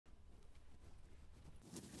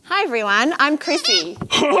Hi everyone, I'm Chrissy.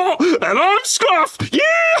 And I'm Scruff.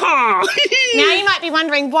 Yeah! Now you might be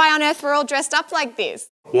wondering why on earth we're all dressed up like this.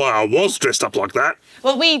 Well, I was dressed up like that.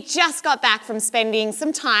 Well, we just got back from spending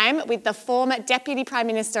some time with the former Deputy Prime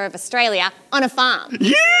Minister of Australia on a farm.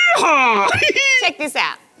 Yeah! Check this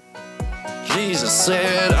out. Jesus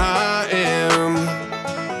said, I am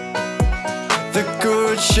the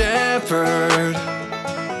good shepherd.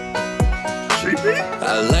 Sheepy?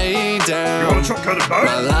 I lay down You want a chocolate boat?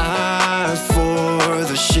 my life for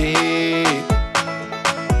the sheep.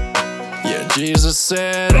 Yeah, Jesus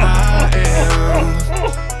said, I am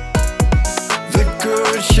the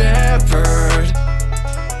good shepherd.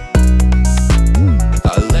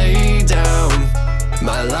 I lay down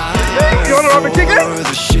my life You wanna have a ticket? for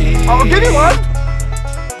the sheep. I'll give you one.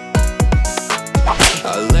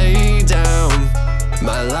 I lay down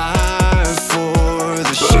my life for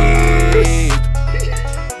the sheep.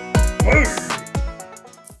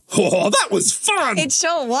 Oh, that was fun. It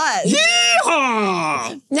sure was.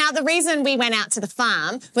 Yeah! Now, the reason we went out to the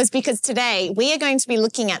farm was because today we are going to be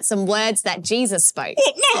looking at some words that Jesus spoke.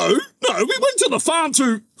 What? No, we went to the farm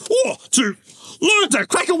to learn to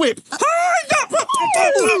crack a whip.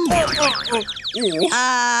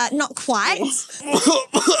 Not quite.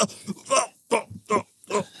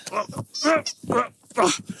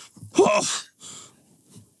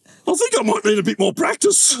 I think I might need a bit more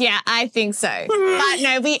practice. Yeah, I think so. But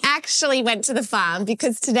no, we actually went to the farm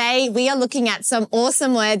because today we are looking at some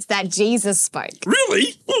awesome words that Jesus spoke.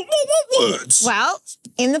 Really? What words? Well,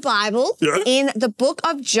 in the Bible, Yeah. in the book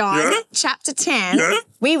of John, Yeah. chapter 10, Yeah.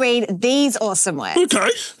 we read these awesome words. Okay.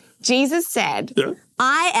 Jesus said, Yeah.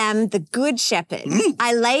 I am the good shepherd.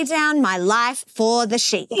 I lay down my life for the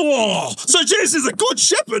sheep. Oh, so Jesus is a good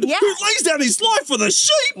shepherd Yeah. who lays down his life for the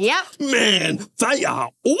sheep? Yep. Man, they are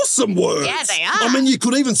awesome words. Yeah, they are. I mean, you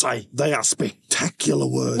could even say they are spectacular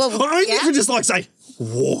words. Well, I mean, yeah. you could just like say,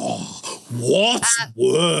 whoa, what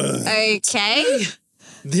word? Okay.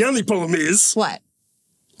 The only problem is, What?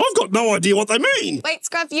 I've got no idea what they mean. Wait,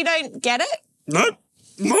 Scruff, you don't get it? No,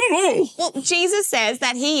 not at all. Well, Jesus says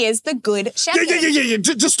that he is the good shepherd. Yeah.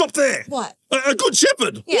 Just stop there. What? A good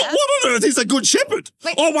shepherd? Yeah. What on earth is a good shepherd?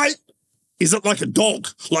 Wait. Oh, wait. Is it like a dog?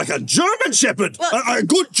 Like a German shepherd? Well- A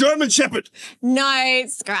good German shepherd? No,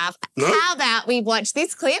 Scruff. No? How about we watch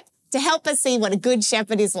this clip to help us see what a good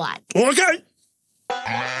shepherd is like? Okay.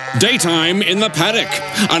 Daytime in the paddock.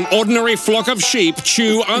 An ordinary flock of sheep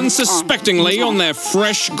chew unsuspectingly on their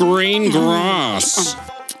fresh green grass.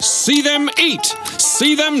 See them eat,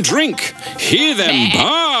 see them drink, hear them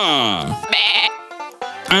baa.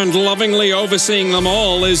 And lovingly overseeing them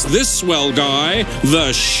all is this swell guy,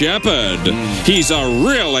 the shepherd. He's a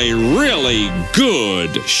really, really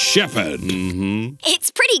good shepherd. It's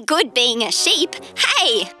pretty good being a sheep.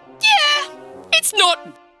 Hey! Yeah, it's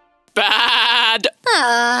not bad.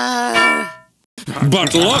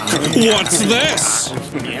 But look, what's this?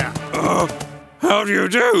 How do you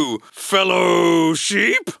do, fellow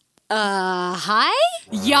sheep? Hi?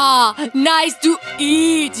 Yeah, nice to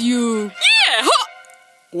eat you. Yeah, huh?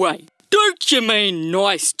 Wait, don't you mean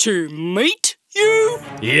nice to meet you?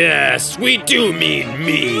 Yes, we do mean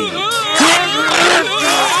meat.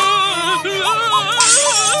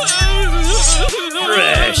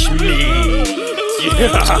 Fresh meat.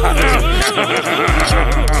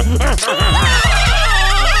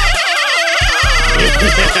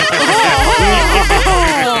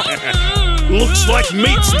 Looks like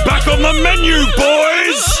meat's back on the menu,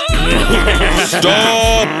 boys!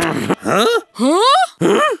 Stop!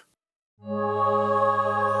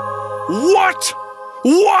 What?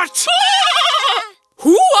 What?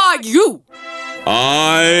 Who are you?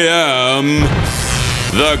 I am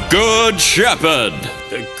the Good Shepherd.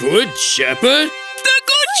 The Good Shepherd? The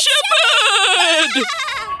Good Shepherd!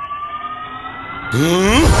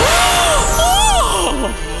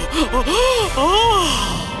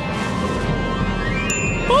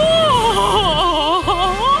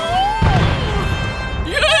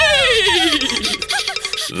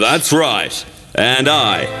 That's right. And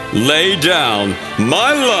I lay down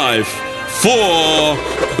my life for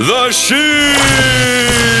the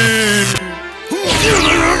sheep.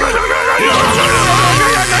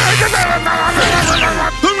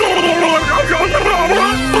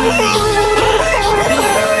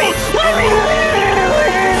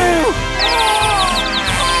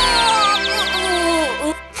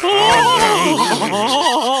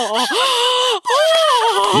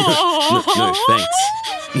 No, thanks.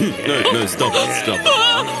 No, stop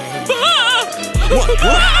it.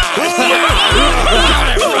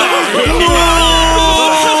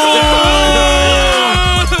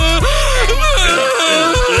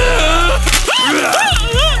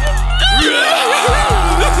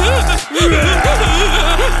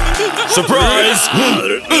 Surprise!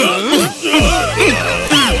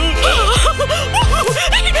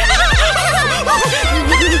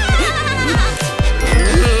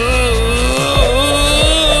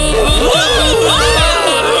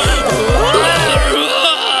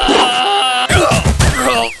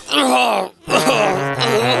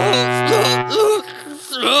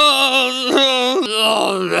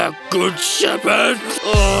 The Good Shepherd.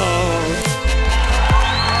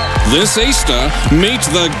 This Easter, meet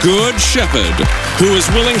the Good Shepherd, who is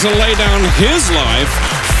willing to lay down his life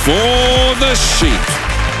for the sheep.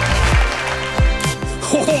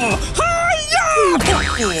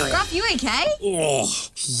 Gruff, you okay? Oh,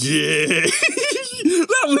 yeah.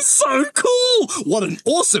 That was so cool. What an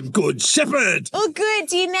awesome Good Shepherd. Oh, good.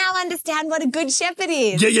 Do you now understand what a good shepherd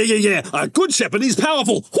is? Yeah. A Good Shepherd is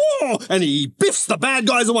powerful. Oh, and he biffs the bad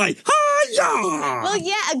guys away. Hi-ya! Well,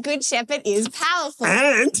 yeah, a good shepherd is powerful.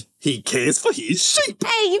 And he cares for his sheep.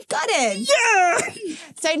 Hey, you've got it. Yeah!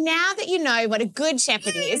 So now that you know what a good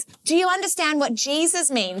shepherd is, do you understand what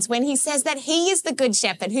Jesus means when he says that he is the good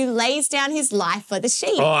shepherd who lays down his life for the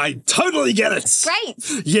sheep? I totally get it.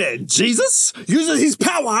 Great. Yeah, Jesus uses his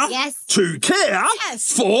power Yes. to care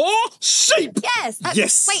for sheep. Yes.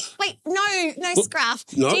 Yes. Wait. No, Scruff.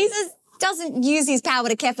 No? Jesus doesn't use his power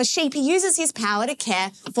to care for sheep. He uses his power to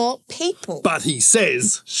care for people. But he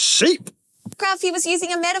says sheep. Scruff, he was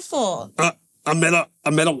using a metaphor. A meta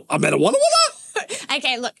what?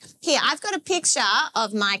 Okay, look. Here, I've got a picture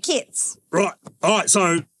of my kids. Right. All right.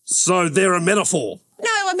 So they're a metaphor.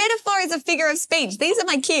 No, a metaphor is a figure of speech. These are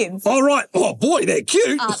my kids. All right. Oh boy, they're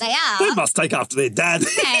cute. Oh, they are. They must take after their dad.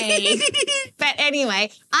 Hey. But anyway,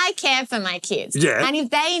 I care for my kids. Yeah. And if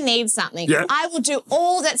they need something, Yeah. I will do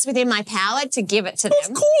all that's within my power to give it to them.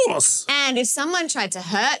 Of course. And if someone tried to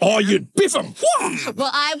hurt Oh, them, you'd biff them. well,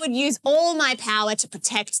 I would use all my power to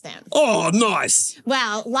protect them. Oh, nice.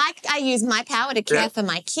 Well, like I use my power to care for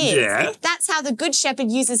my kids, Yeah. that's how the Good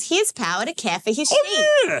Shepherd uses his power to care for his Oh, sheep.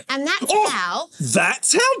 yeah. And that's Oh, how...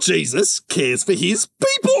 That's how Jesus cares for his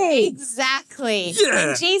people. Exactly. Yeah.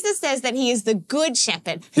 When Jesus says that he is the Good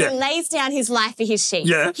Shepherd who Yeah. lays down his life for his sheep,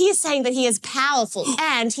 Yeah. he is saying that he is powerful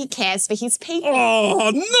and he cares for his people.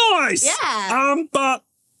 Oh, nice. Yeah.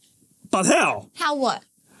 But how? How what?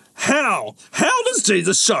 How? How does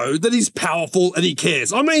Jesus show that he's powerful and he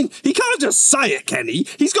cares? I mean, he can't just say it, can he?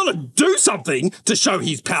 He's got to do something to show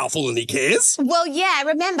he's powerful and he cares. Well, yeah,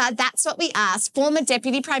 remember, that's what we asked former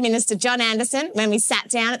Deputy Prime Minister John Anderson when we sat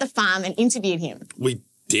down at the farm and interviewed him. We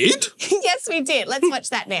did? Yes, we did. Let's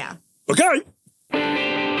watch that now. Okay.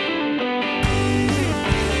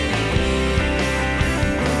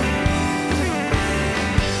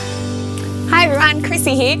 Hi, everyone.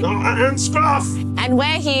 Chrissy here. And Scruff. And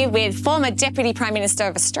we're here with former Deputy Prime Minister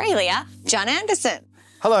of Australia, John Anderson.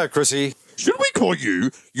 Hello, Chrissy. Should we call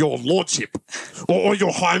you your lordship, or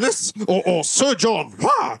your highness, or Sir John,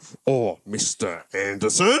 or Mr.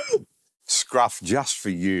 Anderson? Scruff, just for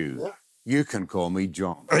you. You can call me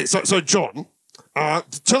John. Hey, so John,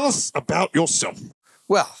 tell us about yourself.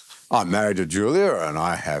 Well, I'm married to Julia and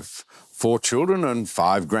I have 4 children and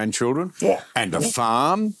 5 grandchildren and a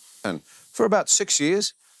farm. And for about 6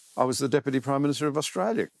 years, I was the Deputy Prime Minister of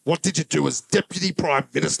Australia. What did you do as Deputy Prime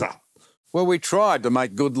Minister? Well, we tried to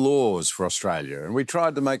make good laws for Australia and we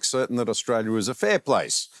tried to make certain that Australia was a fair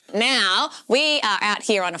place. Now, we are out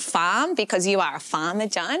here on a farm because you are a farmer,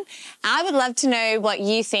 John. I would love to know what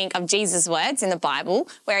you think of Jesus' words in the Bible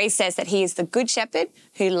where he says that he is the good shepherd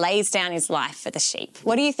who lays down his life for the sheep.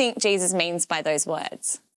 What do you think Jesus means by those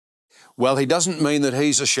words? Well, he doesn't mean that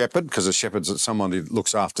he's a shepherd, because a shepherd's someone who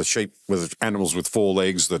looks after sheep with animals with 4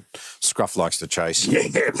 legs that Scruff likes to chase.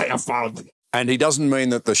 Yeah, they are fun. And he doesn't mean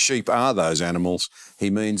that the sheep are those animals. He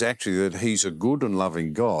means actually that he's a good and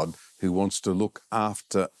loving God who wants to look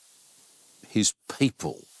after his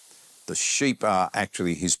people. The sheep are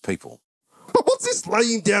actually his people. But what's this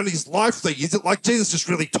laying down his life thing? Is it like Jesus just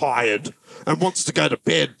really tired and wants to go to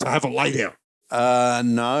bed to have a lay down?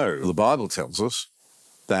 No. The Bible tells us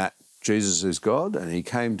that Jesus is God and he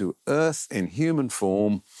came to earth in human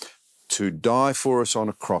form to die for us on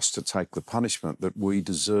a cross to take the punishment that we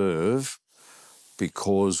deserve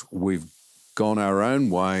because we've gone our own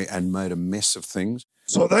way and made a mess of things.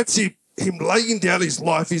 So that's him laying down his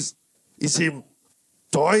life is him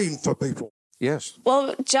dying for people. Yes.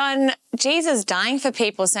 Well, John, Jesus dying for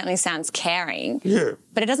people certainly sounds caring. Yeah.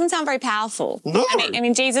 But it doesn't sound very powerful. No. I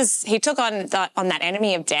mean Jesus, he took on that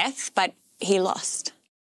enemy of death, but he lost.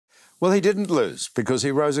 Well, he didn't lose because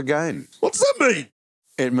he rose again. What's that mean?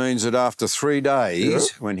 It means that after 3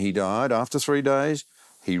 days, when he died, after 3 days,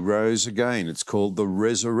 he rose again. It's called the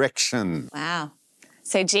resurrection. Wow.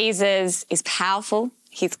 So Jesus is powerful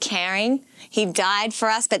He's caring. He died for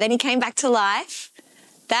us, but then he came back to life.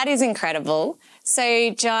 That is incredible.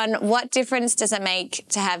 So, John, what difference does it make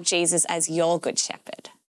to have Jesus as your good shepherd?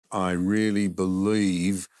 I really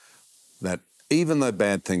believe that even though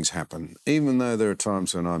bad things happen, even though there are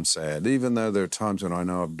times when I'm sad, even though there are times when I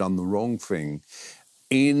know I've done the wrong thing,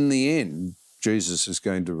 in the end, Jesus is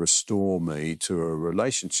going to restore me to a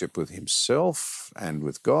relationship with himself and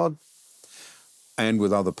with God and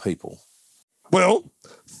with other people. Well,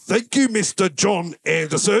 thank you, Mr. John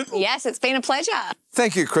Anderson. Yes, it's been a pleasure.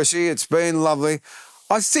 Thank you, Chrissy. It's been lovely.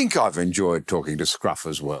 I think I've enjoyed talking to Scruff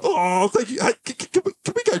as well. Oh, thank you. Hey,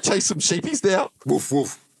 can we go chase some sheepies now? Woof,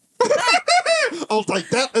 woof. I'll take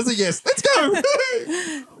that as a yes. Let's go.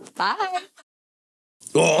 Bye.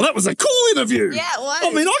 Oh, that was a cool interview. Yeah, it was.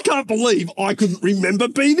 I mean, I can't believe I couldn't remember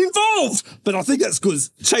being involved. But I think that's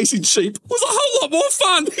because chasing sheep was a whole lot more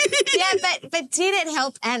fun. Yeah, but did it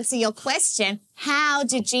help answer your question? How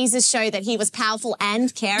did Jesus show that he was powerful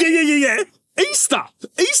and caring? Yeah. Easter.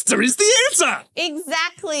 Easter is the answer.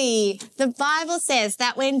 Exactly. The Bible says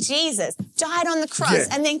that when Jesus died on the cross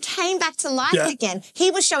and then came back to life again,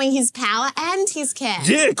 he was showing his power and his care.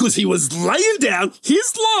 Yeah, because he was laying down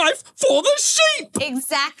his life for the sheep.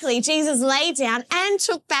 Exactly. Jesus laid down and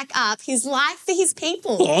took back up his life for his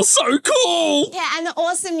people. Oh, so cool. Yeah, and the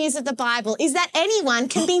awesome news of the Bible is that anyone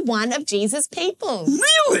can be one of Jesus' people.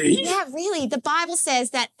 Really? Yeah, really. The Bible says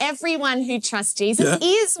that everyone who trusts Jesus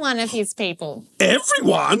is one of his people.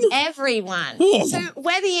 Everyone? Everyone. Oh. So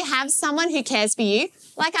whether you have someone who cares for you,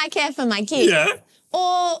 like I care for my kids,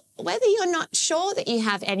 or whether you're not sure that you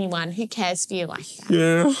have anyone who cares for you like that.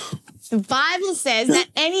 Yeah. The Bible says that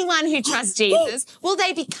anyone who trusts Jesus, well,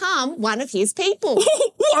 they become one of his people.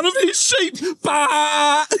 One of his sheep.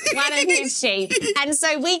 Bah! One of his sheep. And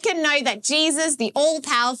so we can know that Jesus, the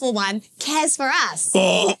all-powerful one, cares for us.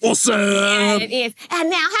 Oh, awesome. Yeah, it is. And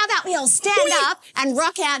now how about we all stand up and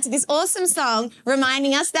rock out to this awesome song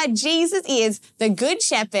reminding us that Jesus is the good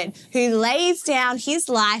shepherd who lays down his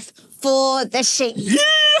life for the sheep.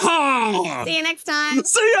 Yeehaw! See you next time.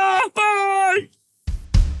 See ya. Bye.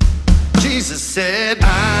 Jesus said,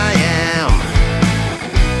 I am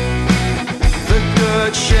the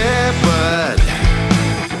good shepherd.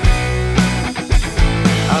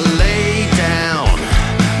 I lay down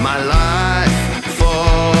my life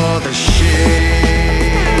for the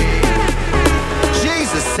sheep.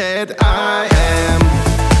 Jesus said, I am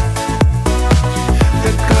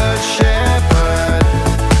the good shepherd.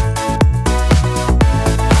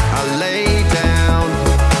 I lay down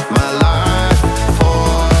my life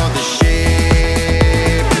for the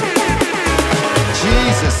sheep.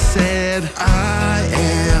 Jesus said, I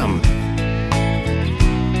am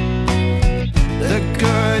the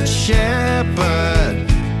good shepherd.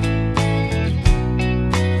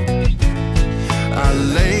 I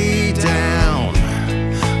lay down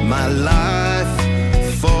my life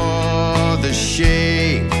for the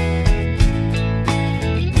sheep.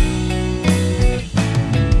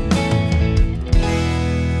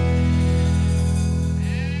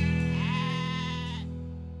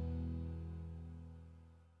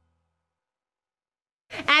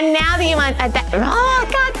 And now that you want oh,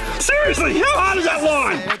 God. Seriously, how hard is that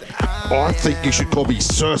line? I think you should call me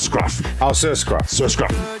Sir Scruff. Oh, Sir Scruff. Sir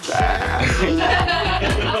Scruff.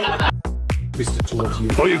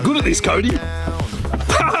 Oh, you're good at this, Cody. Drink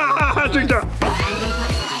that.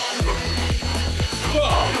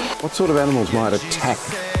 What sort of animals might attack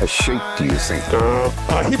a sheep, do you think?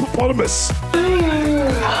 A hippopotamus.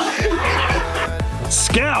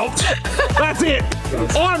 Scout? That's it.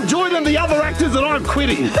 I'm joining the other actors and I'm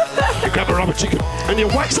quitting. You grab a rubber chicken and you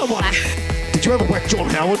whack someone. Did you ever whack John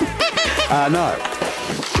Howard? No.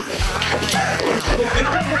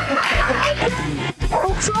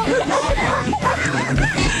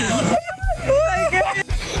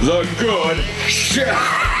 The good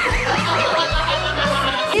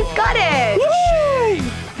You've got it. Woo!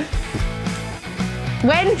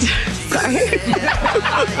 When? Sorry.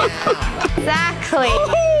 Exactly.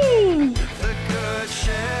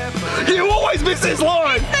 You always miss this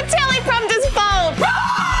line. The teleprompter's fault.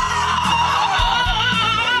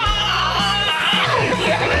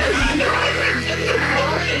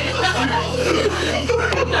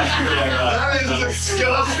 That is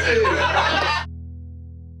disgusting.